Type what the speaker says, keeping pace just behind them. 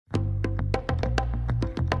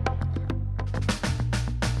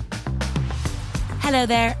Hello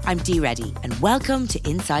there, I'm Dee Reddy, and welcome to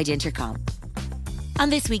Inside Intercom. On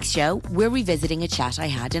this week's show, we're revisiting a chat I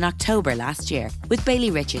had in October last year with Bailey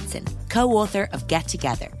Richardson, co-author of Get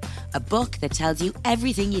Together, a book that tells you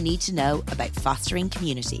everything you need to know about fostering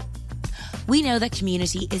community. We know that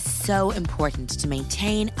community is so important to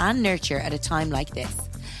maintain and nurture at a time like this.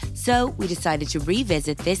 So we decided to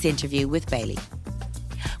revisit this interview with Bailey.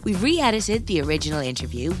 We've re-edited the original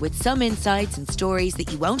interview with some insights and stories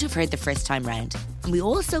that you won't have heard the first time round. And we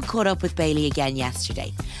also caught up with Bailey again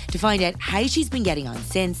yesterday to find out how she's been getting on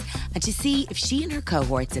since and to see if she and her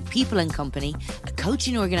cohorts at People & Company, a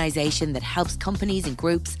coaching organisation that helps companies and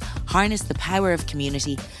groups harness the power of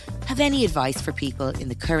community, have any advice for people in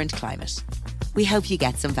the current climate. We hope you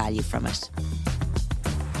get some value from it.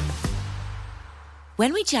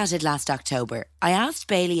 When we chatted last October, I asked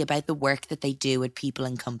Bailey about the work that they do at People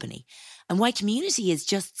 & Company and why community is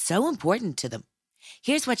just so important to them.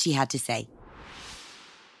 Here's what she had to say.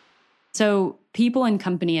 So People &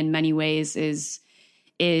 Company in many ways is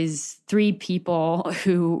three people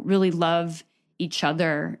who really love each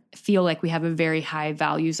other, feel like we have a very high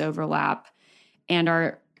values overlap, and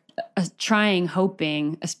are trying,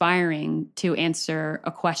 hoping, aspiring to answer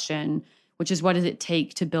a question, which is, what does it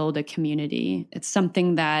take to build a community? It's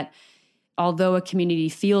something that, although a community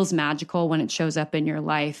feels magical when it shows up in your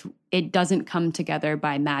life, it doesn't come together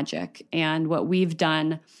by magic. And what we've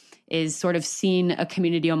done is sort of seen a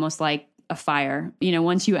community almost like a fire. You know,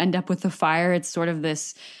 once you end up with a fire, it's sort of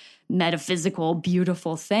this metaphysical,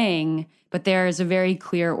 beautiful thing, but there is a very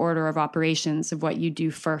clear order of operations of what you do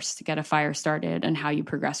first to get a fire started and how you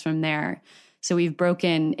progress from there. So we've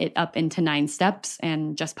broken it up into 9 steps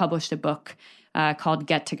and just published a book called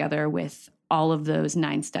Get Together with all of those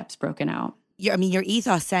 9 steps broken out. Your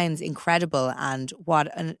ethos sounds incredible, and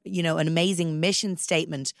what an amazing mission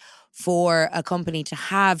statement for a company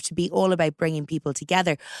to be all about bringing people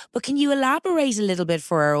together. But can you elaborate a little bit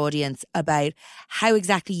for our audience about how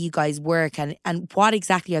exactly you guys work and what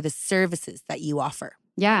exactly are the services that you offer?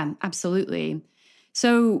 Yeah, absolutely.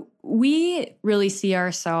 So we really see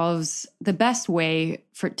ourselves, the best way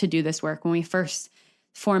to do this work, when we first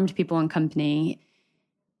formed People & Company,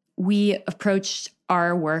 we approached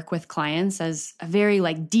our work with clients as a very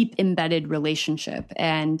deep embedded relationship.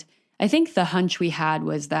 And I think the hunch we had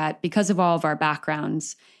was that because of all of our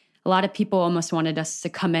backgrounds, a lot of people almost wanted us to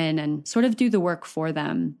come in and sort of do the work for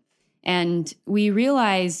them. And we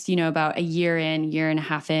realized, about a year and a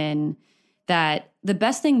half in, that the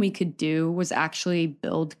best thing we could do was actually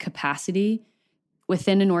build capacity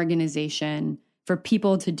within an organization for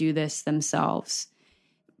people to do this themselves.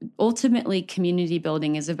 Ultimately, community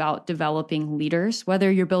building is about developing leaders,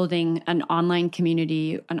 whether you're building an online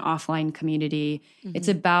community, an offline community. Mm-hmm. It's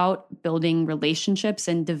about building relationships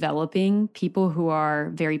and developing people who are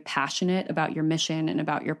very passionate about your mission and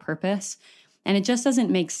about your purpose. And it just doesn't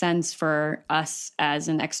make sense for us as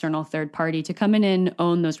an external third party to come in and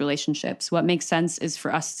own those relationships. What makes sense is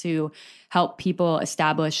for us to help people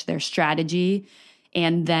establish their strategy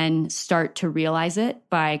and then start to realize it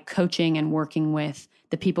by coaching and working with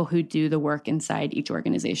the people who do the work inside each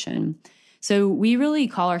organization. So we really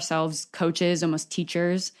call ourselves coaches, almost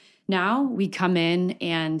teachers. Now we come in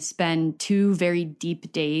and spend 2 very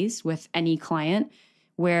deep days with any client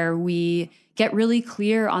where we get really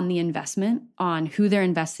clear on the investment, on who they're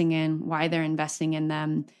investing in, why they're investing in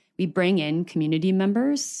them. We bring in community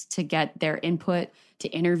members to get their input, to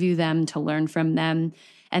interview them, to learn from them.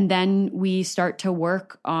 And then we start to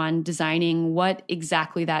work on designing what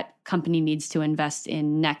exactly that company needs to invest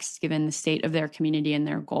in next, given the state of their community and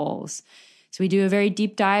their goals. So we do a very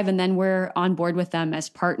deep dive, and then we're on board with them as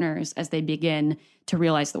partners as they begin to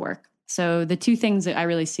realize the work. So the 2 things that I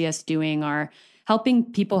really see us doing are helping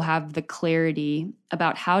people have the clarity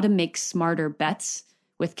about how to make smarter bets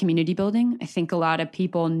with community building. I think a lot of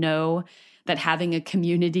people know that having a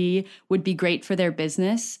community would be great for their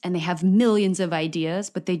business, and they have millions of ideas,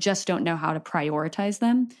 but they just don't know how to prioritize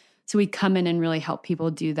them. So we come in and really help people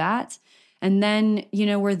do that. And then,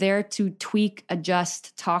 we're there to tweak,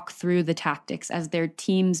 adjust, talk through the tactics as their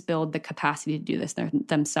teams build the capacity to do this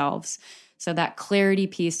themselves. So that clarity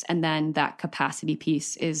piece and then that capacity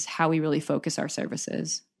piece is how we really focus our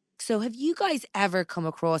services. So have you guys ever come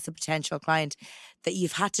across a potential client that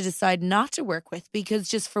you've had to decide not to work with because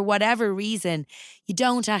just for whatever reason, you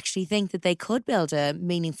don't actually think that they could build a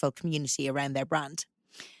meaningful community around their brand?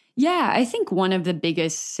 Yeah, I think one of the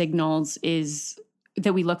biggest signals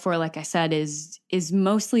that we look for, like I said, is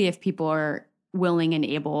mostly if people are willing and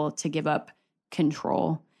able to give up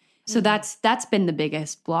control. So that's been the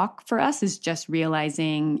biggest block for us, is just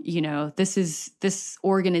realizing, this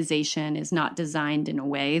organization is not designed in a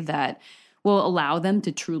way that will allow them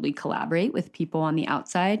to truly collaborate with people on the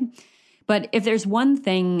outside. But if there's one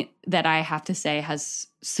thing that I have to say has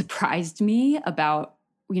surprised me about,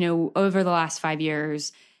 over the last 5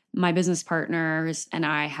 years, my business partners and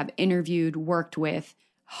I have worked with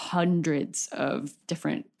hundreds of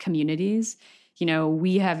different communities.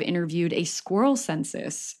 We have interviewed a squirrel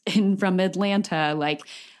census from Atlanta. Like,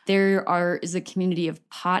 is a community of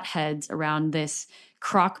potheads around this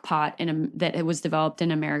crock pot that it was developed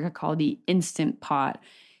in America called the Instant Pot.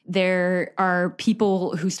 There are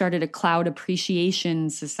people who started a cloud appreciation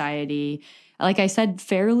society. Like I said,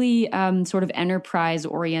 fairly sort of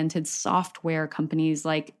enterprise-oriented software companies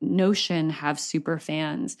like Notion have super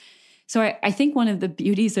fans. So I think one of the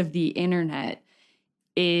beauties of the internet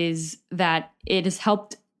is that it has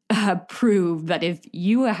helped prove that if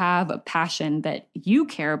you have a passion that you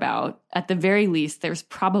care about, at the very least, there's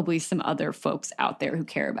probably some other folks out there who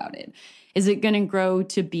care about it. Is it going to grow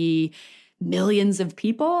to be millions of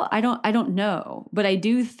people? I don't know. But I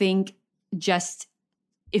do think just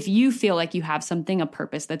if you feel like you have something, a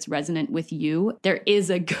purpose that's resonant with you, there is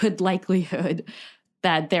a good likelihood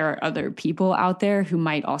that there are other people out there who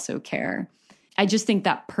might also care. I just think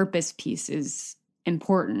that purpose piece is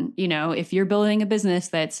important. If you're building a business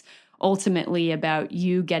that's ultimately about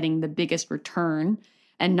you getting the biggest return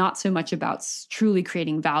and not so much about truly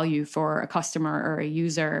creating value for a customer or a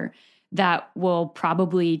user, that will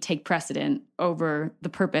probably take precedent over the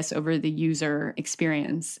purpose, over the user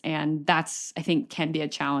experience. And that's, I think, can be a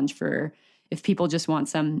challenge for if people just want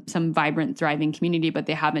some vibrant, thriving community, but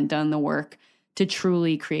they haven't done the work to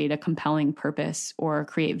truly create a compelling purpose or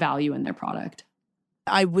create value in their product.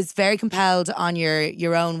 I was very compelled on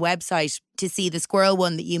your own website to see the squirrel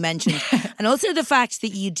one that you mentioned. And also the fact that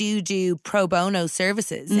you do pro bono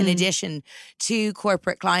services in addition to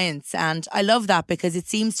corporate clients. And I love that because it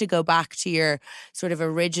seems to go back to your sort of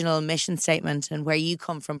original mission statement and where you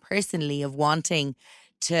come from personally of wanting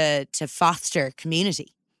to foster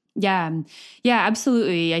community. Yeah,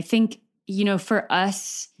 absolutely. I think, for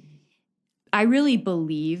us, I really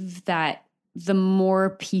believe that the more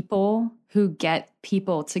people who get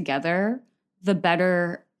people together, the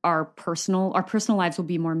better our personal lives will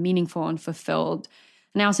be more meaningful and fulfilled.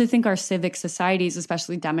 And I also think our civic societies,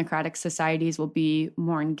 especially democratic societies, will be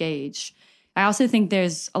more engaged. I also think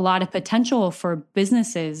there's a lot of potential for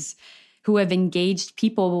businesses who have engaged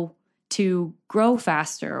people to grow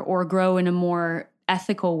faster or grow in a more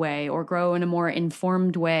ethical way or grow in a more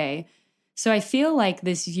informed way. So I feel like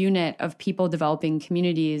this unit of people developing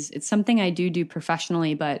communities, it's something I do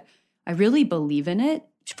professionally, but I really believe in it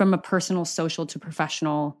from a personal, social to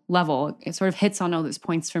professional level. It sort of hits on all those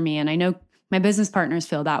points for me. And I know my business partners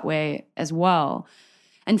feel that way as well.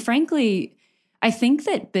 And frankly, I think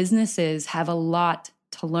that businesses have a lot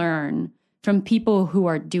to learn from people who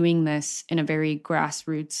are doing this in a very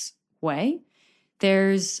grassroots way.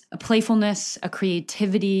 There's a playfulness, a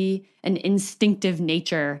creativity, an instinctive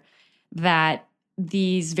nature that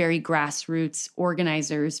these very grassroots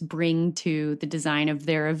organizers bring to the design of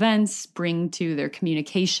their events, bring to their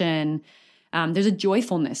communication. There's a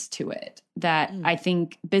joyfulness to it that I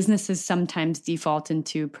think businesses sometimes default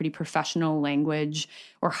into pretty professional language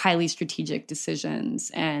or highly strategic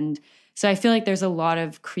decisions. And so I feel like there's a lot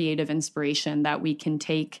of creative inspiration that we can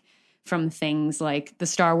take from things like the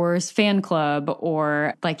Star Wars fan club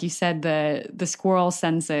or, like you said, the squirrel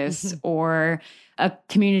census or a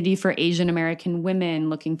community for Asian American women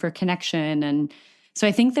looking for connection. And so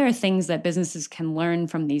I think there are things that businesses can learn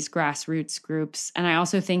from these grassroots groups. And I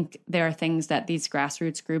also think there are things that these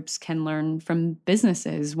grassroots groups can learn from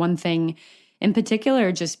businesses. One thing in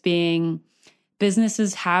particular, just being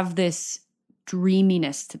businesses have this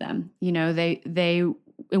dreaminess to them. They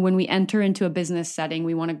when we enter into a business setting,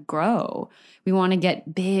 we want to grow. We want to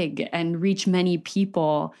get big and reach many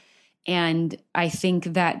people. And I think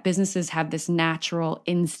that businesses have this natural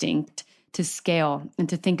instinct to scale and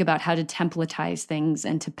to think about how to templatize things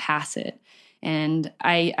and to pass it. And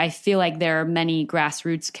I feel like there are many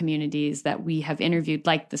grassroots communities that we have interviewed,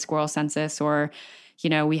 like the Squirrel Census, or,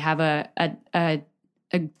 we have a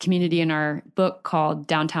community in our book called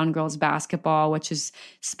Downtown Girls Basketball, which is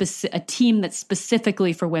a team that's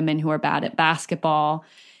specifically for women who are bad at basketball.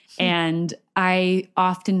 And I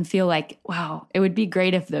often feel like, wow, it would be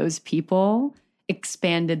great if those people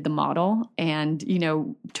expanded the model and,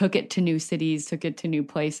 took it to new cities, took it to new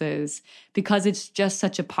places, because it's just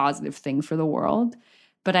such a positive thing for the world.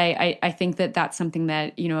 But I think that that's something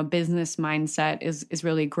that, a business mindset is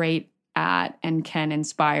really great at and can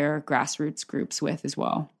inspire grassroots groups with as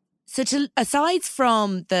well. So aside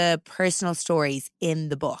from the personal stories in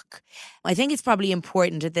the book, I think it's probably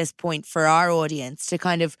important at this point for our audience to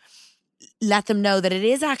kind of let them know that it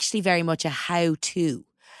is actually very much a how-to.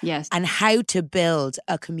 Yes. And how to build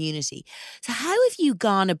a community. So how have you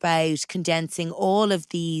gone about condensing all of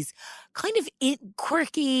these kind of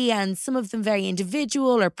quirky and some of them very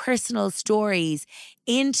individual or personal stories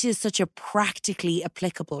into such a practically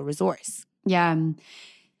applicable resource? Yeah.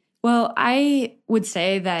 Well, I would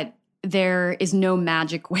say that there is no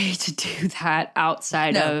magic way to do that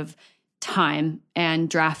outside of time and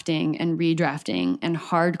drafting and redrafting and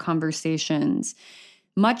hard conversations.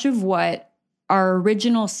 Much of what our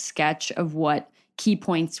original sketch of what key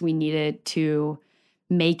points we needed to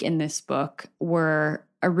make in this book were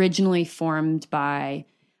originally formed by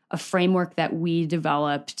a framework that we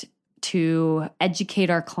developed to educate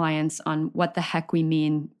our clients on what the heck we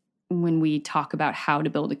mean when we talk about how to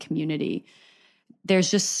build a community. There's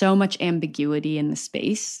just so much ambiguity in the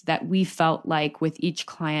space that we felt like with each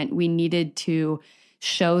client, we needed to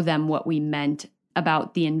show them what we meant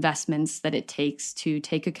about the investments that it takes to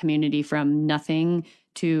take a community from nothing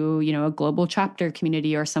to, a global chapter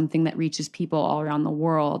community or something that reaches people all around the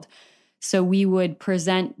world. So we would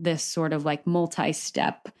present this sort of like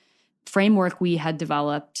multi-step framework we had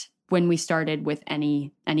developed when we started with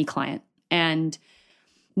any client. And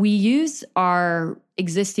we use our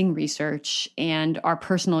existing research and our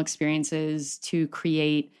personal experiences to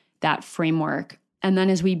create that framework. And then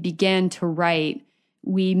as we began to write,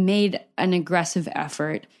 we made an aggressive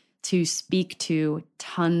effort to speak to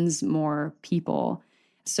tons more people.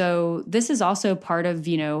 So this is also part of,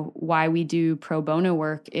 why we do pro bono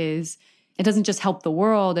work is it doesn't just help the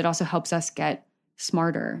world, it also helps us get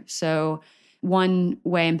smarter. So one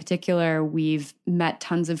way in particular we've met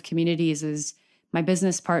tons of communities is my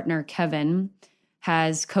business partner, Kevin,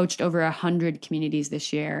 has coached over 100 communities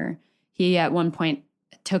this year. He at one point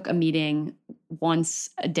took a meeting once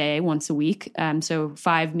a day, once a week. So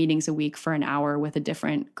 5 meetings a week for an hour with a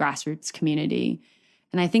different grassroots community.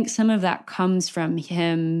 And I think some of that comes from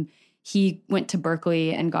him. He went to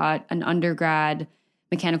Berkeley and got an undergrad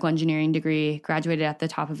mechanical engineering degree, graduated at the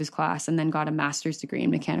top of his class, and then got a master's degree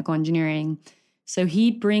in mechanical engineering. So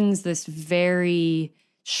he brings this very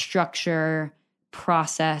structure,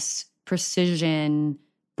 process, precision,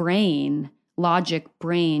 logic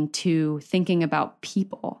brain to thinking about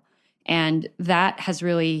people. And that has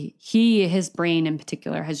really, his brain in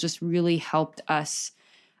particular, has just really helped us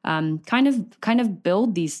kind of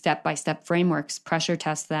build these step-by-step frameworks, pressure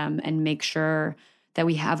test them, and make sure that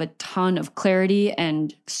we have a ton of clarity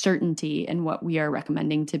and certainty in what we are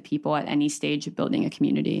recommending to people at any stage of building a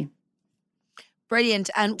community. Brilliant.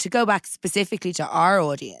 And to go back specifically to our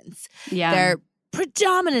audience, they're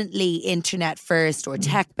predominantly internet first or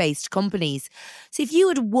tech-based companies. So if you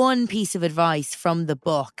had one piece of advice from the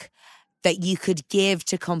book that you could give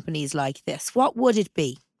to companies like this, what would it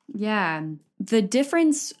be? Yeah. The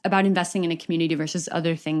difference about investing in a community versus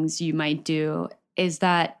other things you might do is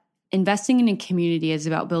that investing in a community is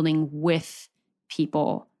about building with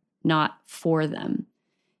people, not for them.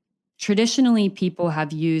 Traditionally, people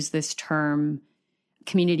have used this term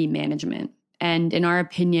community management. And in our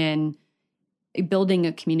opinion, building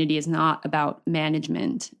a community is not about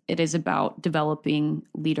management. It is about developing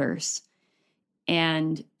leaders.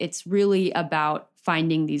 And it's really about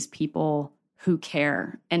finding these people who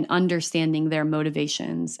care and understanding their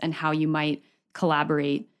motivations and how you might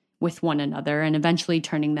collaborate with one another and eventually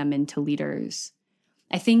turning them into leaders.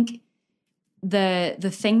 I think the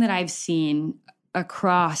thing that I've seen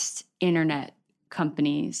across internet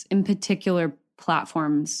companies, in particular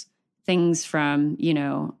platforms, things from,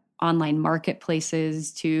 online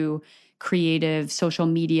marketplaces to creative social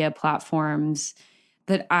media platforms,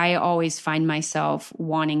 that I always find myself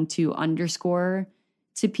wanting to underscore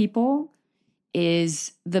to people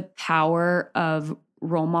is the power of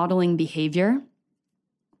role modeling behavior.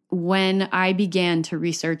 When I began to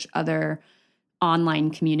research other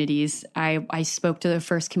online communities, I spoke to the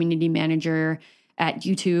first community manager at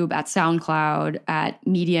YouTube, at SoundCloud, at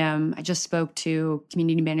Medium. I just spoke to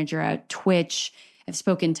community manager at Twitch. I've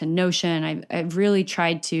spoken to Notion. I've really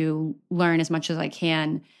tried to learn as much as I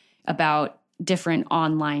can about different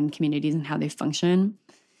online communities and how they function.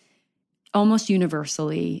 Almost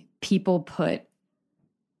universally, people put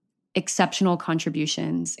exceptional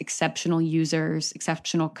contributions, exceptional users,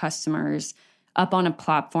 exceptional customers up on a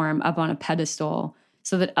platform, up on a pedestal,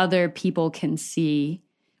 so that other people can see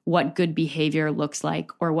what good behavior looks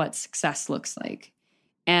like or what success looks like.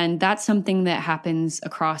 And that's something that happens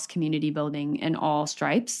across community building in all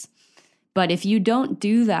stripes. But if you don't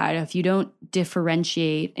do that, if you don't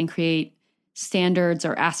differentiate and create standards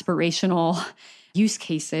or aspirational use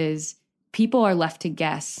cases, people are left to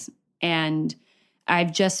guess. And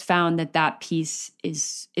I've just found that piece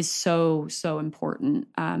is so, so important.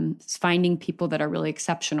 It's finding people that are really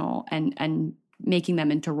exceptional and making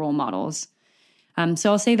them into role models.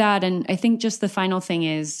 So I'll say that. And I think just the final thing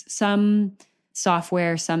is some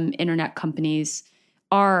software, some internet companies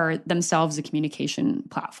are themselves a communication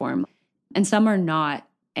platform and some are not.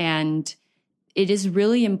 And it is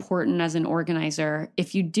really important as an organizer,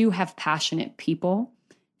 if you do have passionate people,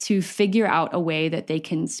 to figure out a way that they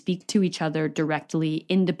can speak to each other directly,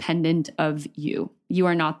 independent of you. You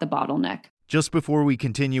are not the bottleneck. Just before we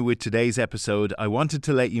continue with today's episode, I wanted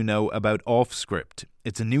to let you know about Offscript.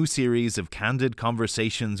 It's a new series of candid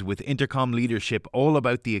conversations with Intercom leadership all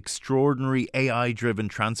about the extraordinary AI-driven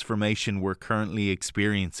transformation we're currently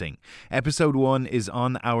experiencing. Episode 1 is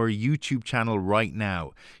on our YouTube channel right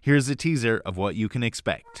now. Here's a teaser of what you can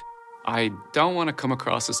expect. I don't want to come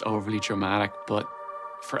across as overly dramatic, but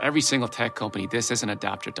for every single tech company, this is an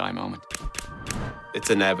adapt or die moment. It's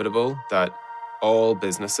inevitable that all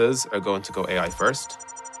businesses are going to go AI first.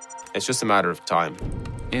 It's just a matter of time.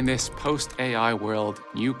 In this post-AI world,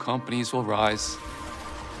 new companies will rise,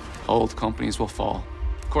 old companies will fall.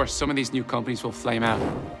 Of course, some of these new companies will flame out.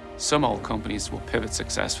 Some old companies will pivot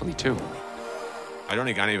successfully too. I don't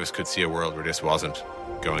think any of us could see a world where this wasn't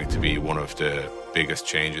going to be one of the biggest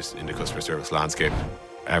changes in the customer service landscape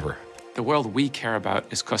ever. The world we care about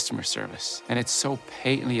is customer service, and it's so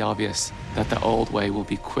patently obvious that the old way will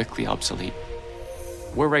be quickly obsolete.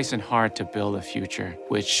 We're racing hard to build a future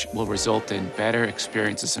which will result in better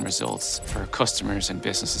experiences and results for our customers and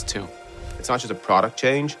businesses too. It's not just a product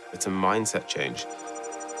change, it's a mindset change.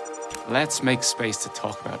 Let's make space to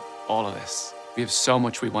talk about all of this. We have so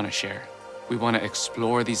much we want to share. We want to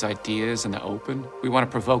explore these ideas in the open. We want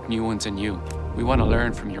to provoke new ones in you. We want to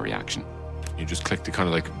learn from your reaction. You just click the kind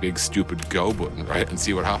of like big stupid go button, right? And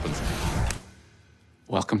see what happens.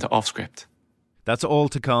 Welcome to Offscript. That's all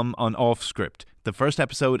to come on Offscript. The first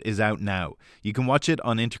episode is out now. You can watch it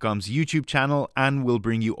on Intercom's YouTube channel and we'll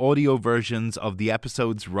bring you audio versions of the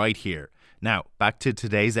episodes right here. Now, back to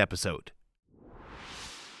today's episode.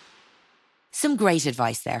 Some great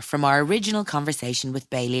advice there from our original conversation with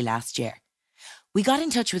Bailey last year. We got in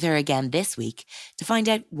touch with her again this week to find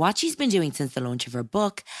out what she's been doing since the launch of her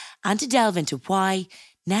book and to delve into why,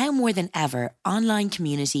 now more than ever, online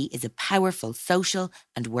community is a powerful social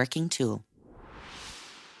and working tool.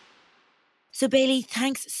 So Bailey,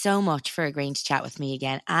 thanks so much for agreeing to chat with me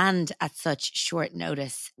again and at such short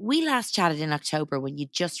notice. We last chatted in October when you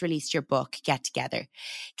just released your book, Get Together.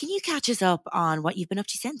 Can you catch us up on what you've been up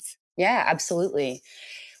to since? Yeah, absolutely.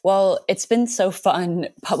 Well, it's been so fun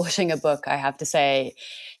publishing a book, I have to say.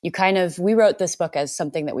 We wrote this book as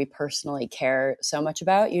something that we personally care so much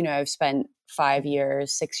about. You know, I've spent 5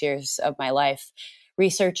 years, 6 years of my life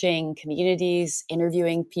researching communities,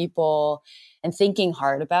 interviewing people, and thinking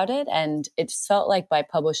hard about it. And it felt like by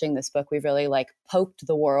publishing this book, we've really poked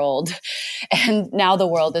the world. And now the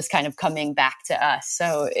world is kind of coming back to us.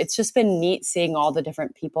 So it's just been neat seeing all the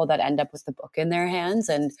different people that end up with the book in their hands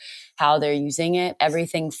and how they're using it.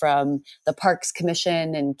 Everything from the Parks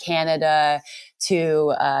Commission in Canada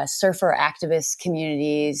to surfer activist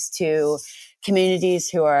communities to communities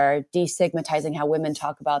who are destigmatizing how women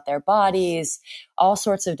talk about their bodies. All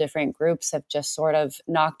sorts of different groups have just sort of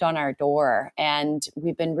knocked on our door. And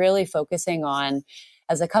we've been really focusing on,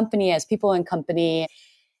 as a company, as people in company,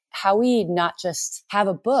 how we not just have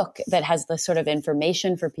a book that has the sort of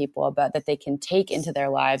information for people about that they can take into their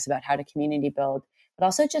lives about how to community build, but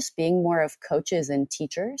also just being more of coaches and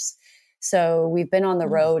teachers. So we've been on the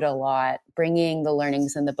road a lot, bringing the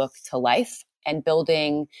learnings in the book to life and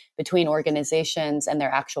building between organizations and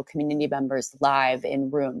their actual community members live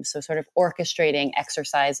in rooms. So sort of orchestrating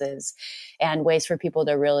exercises and ways for people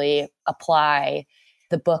to really apply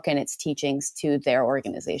the book and its teachings to their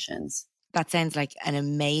organizations. That sounds like an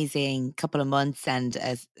amazing couple of months and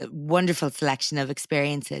a wonderful selection of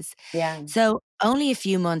experiences. Yeah. So only a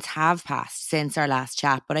few months have passed since our last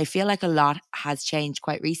chat, but I feel like a lot has changed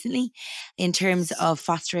quite recently in terms of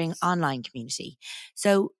fostering online community.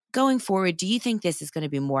 So going forward, do you think this is going to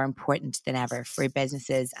be more important than ever for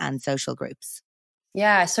businesses and social groups?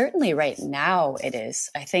 Yeah, certainly right now it is.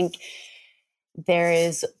 I think there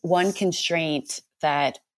is one constraint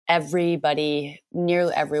that everybody,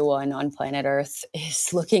 nearly everyone on planet Earth is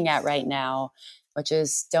looking at right now, which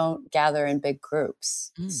is don't gather in big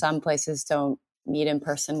groups. Some places don't meet in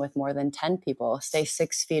person with more than 10 people, stay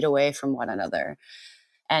 6 feet away from one another.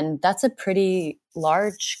 And that's a pretty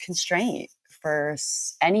large constraint for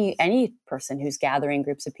any person who's gathering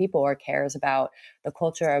groups of people or cares about the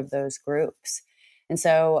culture of those groups. And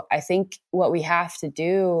so I think what we have to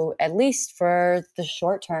do, at least for the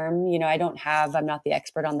short term, I'm not the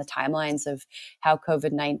expert on the timelines of how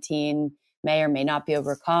COVID-19 may or may not be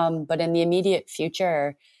overcome, but in the immediate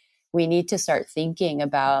future, we need to start thinking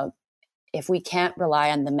about, if we can't rely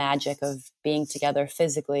on the magic of being together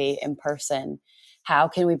physically in person, how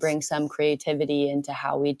can we bring some creativity into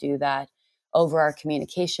how we do that over our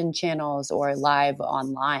communication channels or live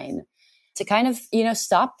online to kind of,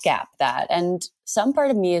 stopgap that? And some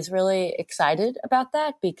part of me is really excited about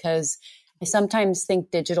that, because I sometimes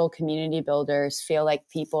think digital community builders feel like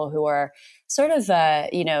people who are sort of,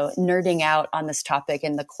 nerding out on this topic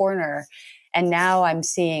in the corner. And now I'm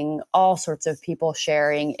seeing all sorts of people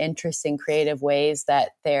sharing interesting, creative ways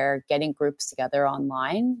that they're getting groups together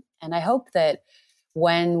online. And I hope that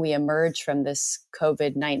when we emerge from this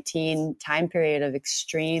COVID-19 time period of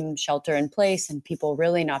extreme shelter in place and people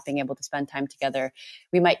really not being able to spend time together,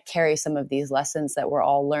 we might carry some of these lessons that we're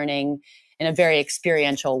all learning in a very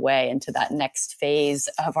experiential way into that next phase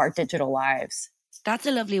of our digital lives. That's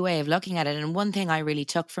a lovely way of looking at it. And one thing I really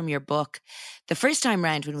took from your book the first time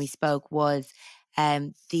round when we spoke was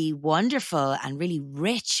the wonderful and really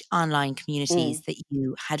rich online communities that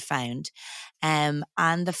you had found. And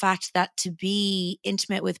the fact that to be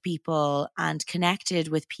intimate with people and connected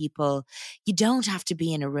with people, you don't have to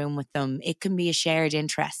be in a room with them. It can be a shared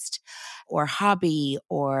interest or hobby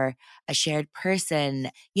or a shared person.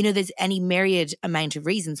 There's any myriad amount of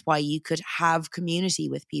reasons why you could have community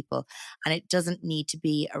with people, and it doesn't need to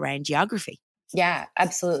be around geography. Yeah,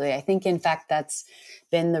 absolutely. I think, in fact, that's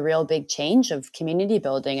been the real big change of community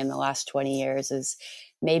building in the last 20 years is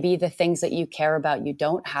maybe the things that you care about, you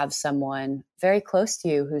don't have someone very close to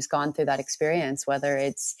you who's gone through that experience, whether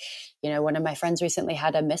it's, one of my friends recently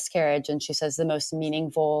had a miscarriage, and she says the most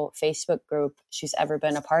meaningful Facebook group she's ever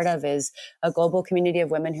been a part of is a global community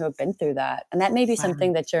of women who have been through that. And that may be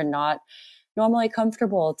something that you're not normally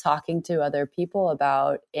comfortable talking to other people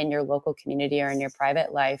about in your local community or in your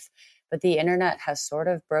private life. But the internet has sort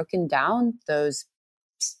of broken down those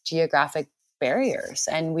geographic barriers.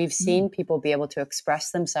 And we've seen people be able to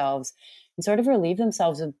express themselves and sort of relieve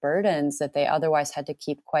themselves of burdens that they otherwise had to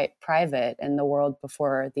keep quite private in the world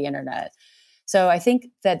before the internet. So I think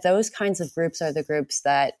that those kinds of groups are the groups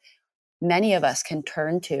that many of us can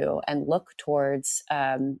turn to and look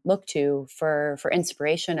to for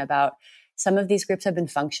inspiration about. Some of these groups have been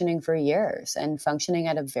functioning for years and functioning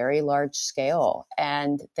at a very large scale.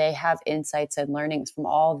 And they have insights and learnings from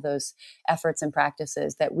all of those efforts and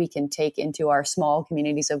practices that we can take into our small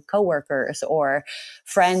communities of coworkers or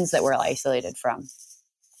friends that we're isolated from.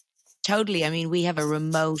 Totally. I mean, we have a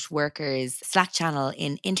remote workers Slack channel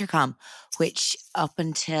in Intercom, which up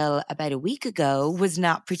until about a week ago was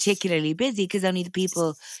not particularly busy because only the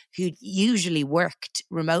people who usually worked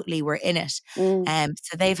remotely were in it.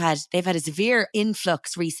 So they've had a severe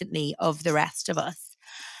influx recently of the rest of us.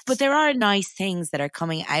 But there are nice things that are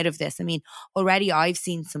coming out of this. I mean, already I've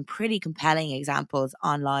seen some pretty compelling examples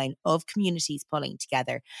online of communities pulling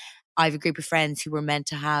together. I have a group of friends who were meant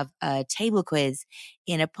to have a table quiz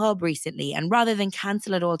in a pub recently. And rather than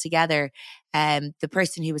cancel it altogether, the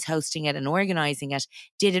person who was hosting it and organizing it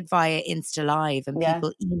did it via Insta Live, and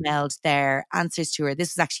people emailed their answers to her.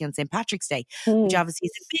 This was actually on St. Patrick's Day, which obviously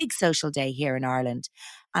is a big social day here in Ireland.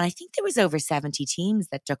 And I think there was over 70 teams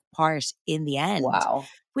that took part in the end,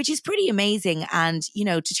 which is pretty amazing. And,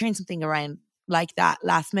 to turn something around like that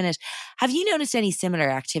last minute. Have you noticed any similar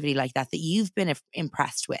activity like that you've been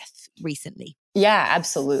impressed with recently? Yeah,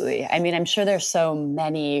 absolutely. I mean, I'm sure there's so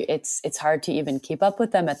many, it's hard to even keep up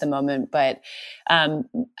with them at the moment, but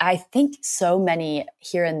I think so many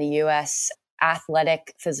here in the US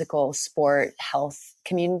athletic, physical sport, health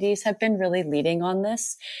communities have been really leading on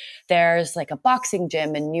this. There's like a boxing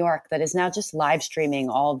gym in New York that is now just live streaming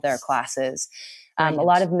all of their classes. A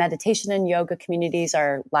lot of meditation and yoga communities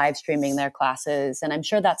are live streaming their classes, and I'm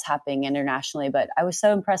sure that's happening internationally, but I was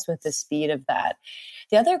so impressed with the speed of that.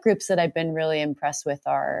 The other groups that I've been really impressed with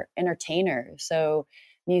are entertainers. So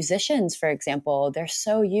musicians, for example, they're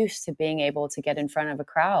so used to being able to get in front of a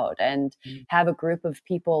crowd and have a group of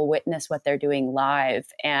people witness what they're doing live.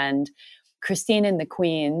 And Christine and the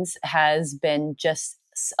Queens has been just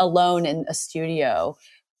alone in a studio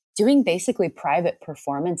doing basically private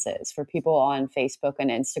performances for people on Facebook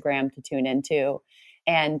and Instagram to tune into.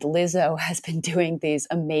 And Lizzo has been doing these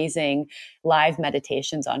amazing live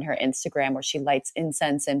meditations on her Instagram where she lights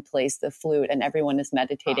incense and plays the flute and everyone is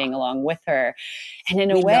meditating along with her. And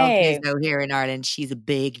in a way, love Lizzo here in Ireland. She's a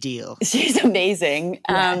big deal. She's amazing.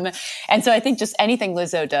 Yeah. And so I think just anything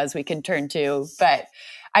Lizzo does, we can turn to. But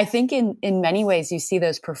I think in many ways, you see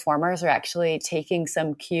those performers are actually taking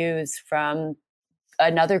some cues from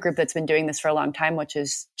another group that's been doing this for a long time, which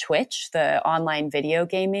is Twitch, the online video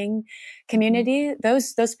gaming community.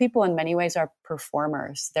 Those people in many ways are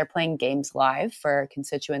performers. They're playing games live for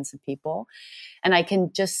constituents of people. And I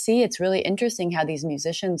can just see it's really interesting how these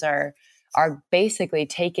musicians are basically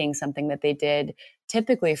taking something that they did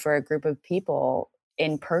typically for a group of people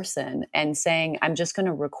in person and saying, I'm just going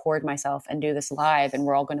to record myself and do this live, and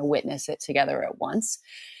we're all going to witness it together at once.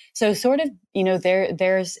 So sort of,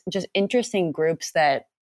 there's just interesting groups that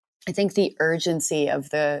I think the urgency of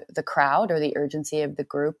the crowd or the urgency of the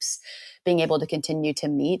groups being able to continue to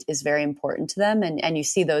meet is very important to them. And you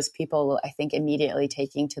see those people, I think, immediately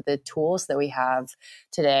taking to the tools that we have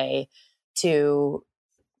today to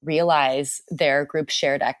realize their group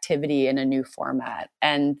shared activity in a new format.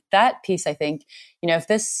 And that piece, I think, if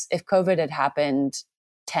COVID had happened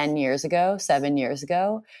 10 years ago, 7 years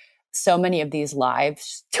ago, so many of these live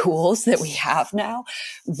tools that we have now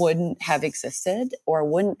wouldn't have existed or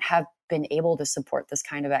wouldn't have been able to support this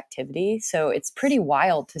kind of activity. So it's pretty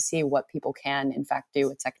wild to see what people can, in fact, do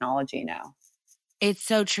with technology now. It's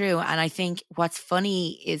so true. And I think what's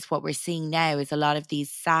funny is what we're seeing now is a lot of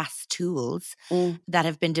these SaaS tools that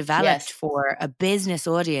have been developed for a business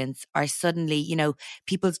audience are suddenly,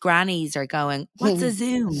 people's grannies are going, what's a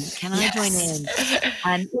Zoom? Can I join in?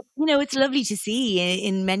 And, it's lovely to see.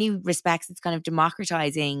 In many respects, it's kind of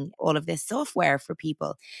democratizing all of this software for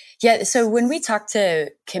people. Yeah. So when we talk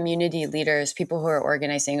to community leaders, people who are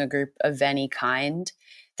organizing a group of any kind,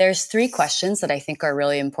 there's 3 questions that I think are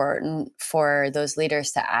really important for those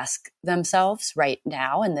leaders to ask themselves right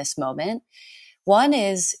now in this moment. One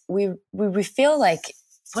is we feel like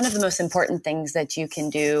one of the most important things that you can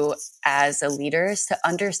do as a leader is to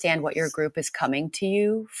understand what your group is coming to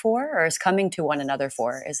you for or is coming to one another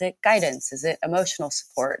for. Is it guidance? Is it emotional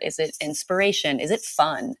support? Is it inspiration? Is it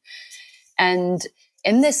fun? And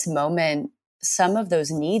in this moment, some of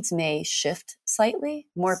those needs may shift slightly.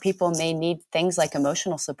 More people may need things like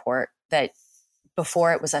emotional support that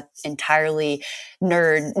before it was an entirely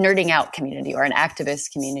nerding out community or an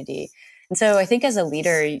activist community. And so I think as a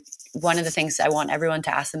leader, one of the things I want everyone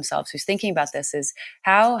to ask themselves who's thinking about this is,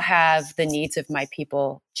 how have the needs of my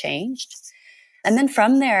people changed? And then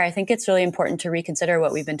from there, I think it's really important to reconsider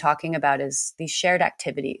what we've been talking about is these shared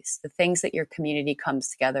activities, the things that your community comes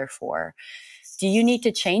together for. Do you need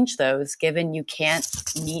to change those given you can't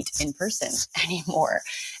meet in person anymore?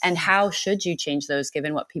 And how should you change those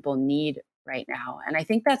given what people need right now? And I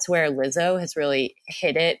think that's where Lizzo has really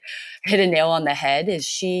hit a nail on the head. Is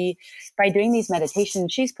she, by doing these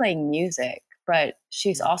meditations, she's playing music, but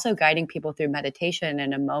she's also guiding people through meditation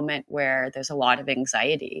in a moment where there's a lot of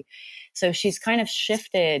anxiety. So she's kind of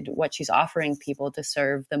shifted what she's offering people to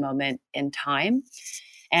serve the moment in time.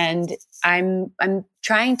 And I'm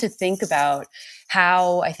trying to think about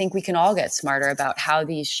how I think we can all get smarter about how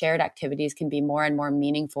these shared activities can be more and more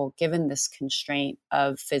meaningful given this constraint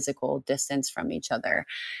of physical distance from each other.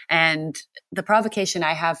 And the provocation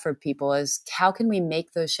I have for people is, how can we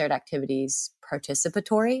make those shared activities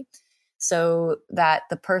participatory so that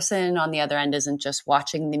the person on the other end isn't just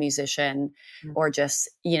watching the musician or just,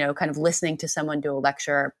 kind of listening to someone do a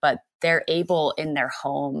lecture, but they're able in their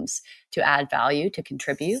homes to add value, to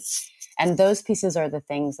contribute. And those pieces are the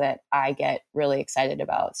things that I get really excited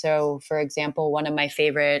about. So, for example, one of my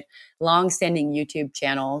favorite longstanding YouTube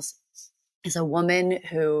channels is a woman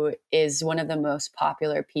who is one of the most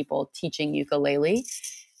popular people teaching ukulele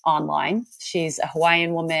online. She's a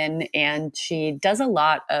Hawaiian woman, and she does a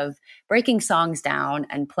lot of breaking songs down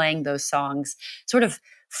and playing those songs sort of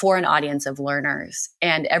for an audience of learners.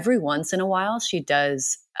 And every once in a while, she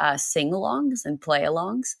does sing-alongs and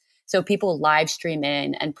play-alongs. So people live stream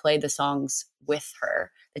in and play the songs with her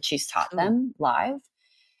that she's taught them live.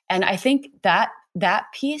 And I think that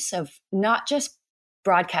piece of not just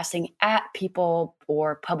broadcasting at people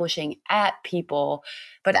or publishing at people,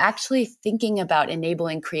 but actually thinking about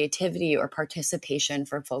enabling creativity or participation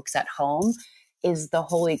for folks at home is the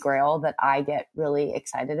holy grail that I get really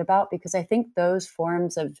excited about, because I think those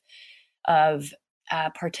forms of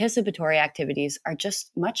participatory activities are just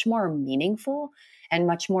much more meaningful and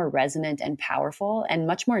much more resonant and powerful and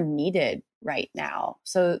much more needed right now.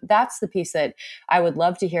 So that's the piece that I would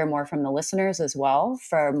love to hear more from the listeners as well,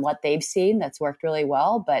 from what they've seen that's worked really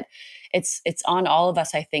well. But it's on all of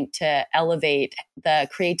us, I think, to elevate the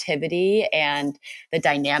creativity and the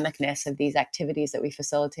dynamicness of these activities that we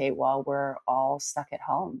facilitate while we're all stuck at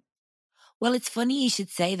home. Well, it's funny you should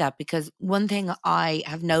say that, because one thing I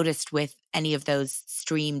have noticed with any of those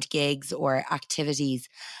streamed gigs or activities,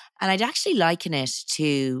 and I'd actually liken it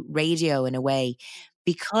to radio in a way,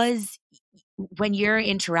 because when you're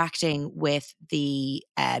interacting with the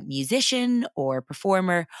musician or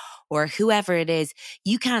performer or whoever it is,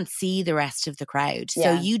 you can't see the rest of the crowd.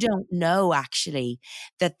 So you don't know actually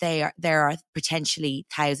that there are potentially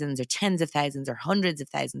thousands or tens of thousands or hundreds of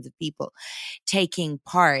thousands of people taking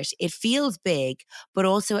part. It feels big, but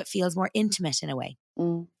also it feels more intimate in a way.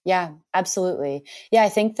 Yeah, absolutely. Yeah, I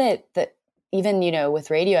think that even,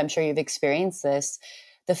 with radio, I'm sure you've experienced this.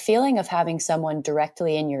 The feeling of having someone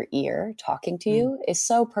directly in your ear talking to you is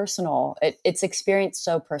so personal. It's experienced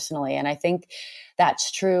so personally. And I think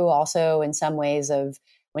that's true also in some ways of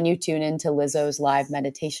when you tune into Lizzo's live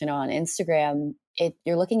meditation on Instagram,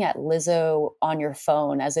 you're looking at Lizzo on your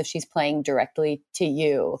phone as if she's playing directly to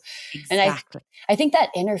you. Exactly. And I think that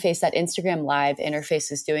interface, that Instagram live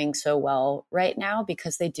interface is doing so well right now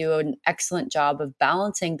because they do an excellent job of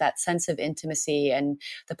balancing that sense of intimacy and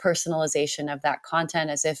the personalization of that content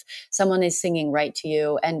as if someone is singing right to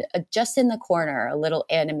you. And just in the corner, a little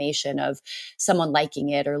animation of someone liking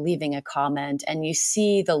it or leaving a comment. And you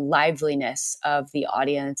see the liveliness of the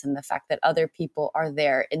audience and the fact that other people are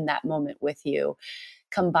there in that moment with you,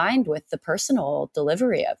 combined with the personal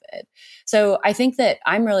delivery of it. So I think that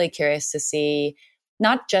I'm really curious to see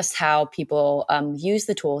not just how people use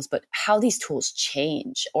the tools, but how these tools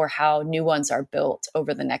change or how new ones are built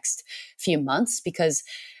over the next few months. Because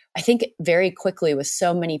I think very quickly with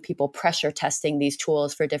so many people pressure testing these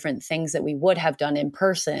tools for different things that we would have done in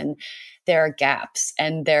person, there are gaps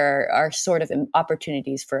and there are sort of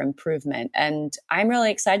opportunities for improvement. And I'm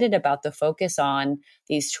really excited about the focus on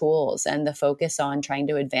these tools and the focus on trying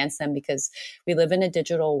to advance them because we live in a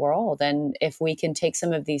digital world. And if we can take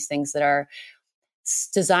some of these things that are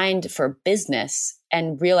designed for business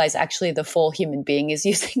and realize actually the full human being is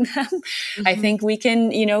using them, I think we can,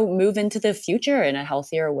 move into the future in a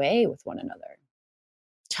healthier way with one another.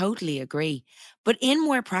 Totally agree. But in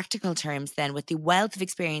more practical terms, then, with the wealth of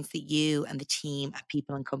experience that you and the team at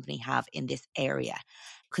People and Company have in this area,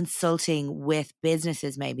 consulting with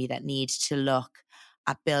businesses maybe that need to look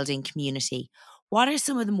at building community, what are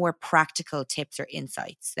some of the more practical tips or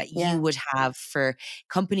insights that you would have for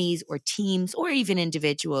companies or teams or even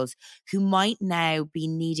individuals who might now be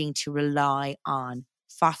needing to rely on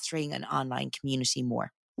fostering an online community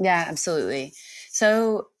more? Yeah, absolutely.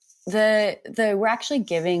 So we're actually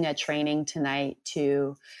giving a training tonight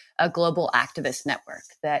to a global activist network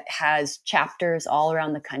that has chapters all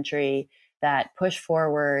around the country that push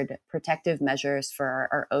forward protective measures for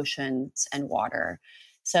our oceans and water.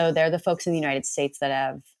 So they're the folks in the United States that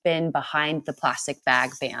have been behind the plastic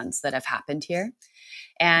bag bans that have happened here.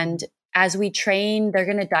 And as we train, they're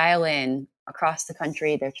going to dial in across the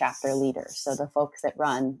country their chapter leaders, so the folks that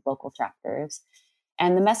run local chapters.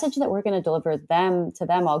 And the message that we're going to deliver to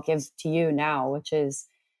them, I'll give to you now, which is,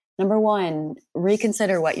 number one,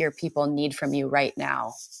 reconsider what your people need from you right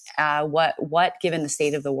now. What, given the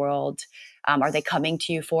state of the world, are they coming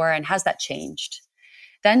to you for, and has that changed?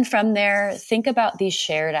 Then from there, think about these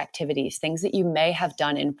shared activities, things that you may have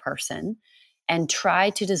done in person, and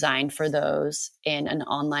try to design for those in an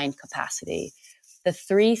online capacity. The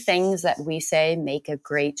three things that we say make a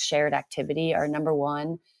great shared activity are, number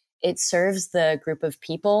one, it serves the group of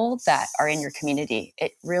people that are in your community.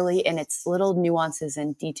 It really, in its little nuances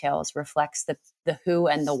and details, reflects the who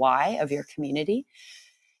and the why of your community.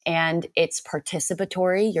 And it's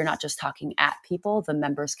participatory. You're not just talking at people, the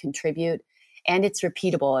members contribute. And it's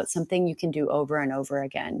repeatable. It's something you can do over and over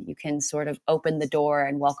again. You can sort of open the door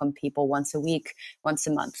and welcome people once a week, once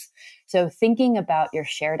a month. So thinking about your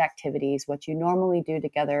shared activities, what you normally do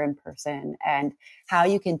together in person, and how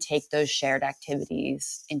you can take those shared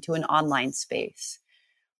activities into an online space.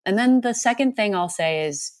 And then the second thing I'll say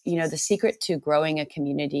is, the secret to growing a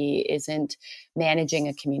community isn't managing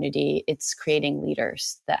a community, it's creating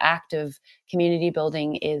leaders. The act of community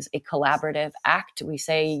building is a collaborative act. We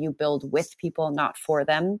say you build with people, not for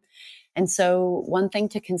them. And so one thing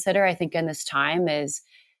to consider, I think, in this time is,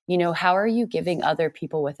 how are you giving other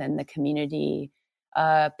people within the community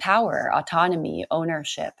power, autonomy,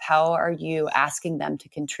 ownership? How are you asking them to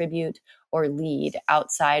contribute or lead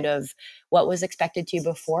outside of what was expected to you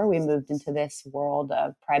before we moved into this world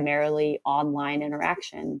of primarily online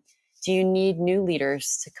interaction? Do you need new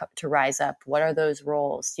leaders to rise up? What are those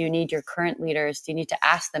roles? Do you need your current leaders? Do you need to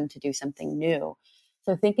ask them to do something new?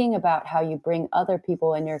 So thinking about how you bring other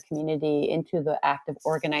people in your community into the act of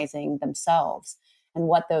organizing themselves and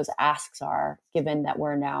what those asks are, given that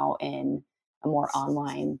we're now in a more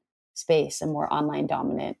online space, a more online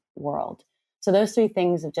dominant world. So those three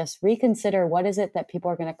things of just reconsider what is it that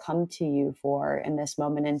people are going to come to you for in this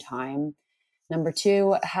moment in time. Number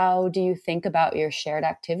 2, how do you think about your shared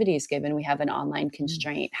activities given we have an online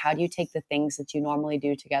constraint? How do you take the things that you normally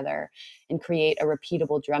do together and create a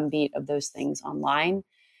repeatable drumbeat of those things online?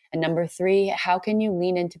 And number 3, how can you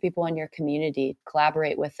lean into people in your community,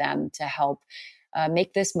 collaborate with them to help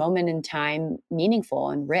make this moment in time meaningful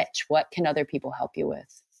and rich? What can other people help you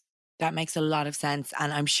with? That makes a lot of sense.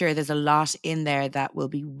 And I'm sure there's a lot in there that will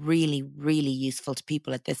be really, really useful to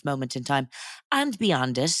people at this moment in time and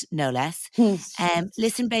beyond it, no less.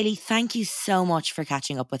 Listen, Bailey, thank you so much for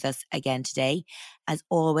catching up with us again today. As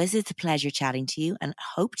always, it's a pleasure chatting to you and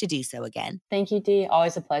hope to do so again. Thank you, Dee.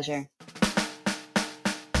 Always a pleasure.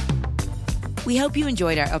 We hope you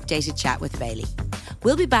enjoyed our updated chat with Bailey.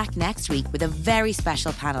 We'll be back next week with a very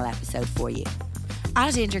special panel episode for you.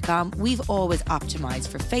 At Intercom, we've always optimised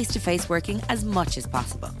for face-to-face working as much as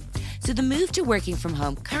possible. So the move to working from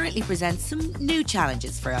home currently presents some new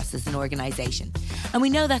challenges for us as an organisation. And we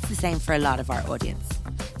know that's the same for a lot of our audience.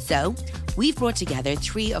 So we've brought together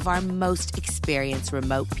 3 of our most experienced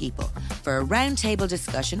remote people for a roundtable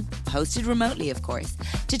discussion, hosted remotely of course,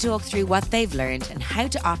 to talk through what they've learned and how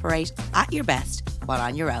to operate at your best while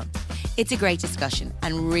on your own. It's a great discussion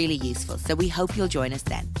and really useful, so we hope you'll join us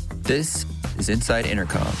then. This is Inside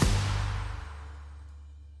Intercom.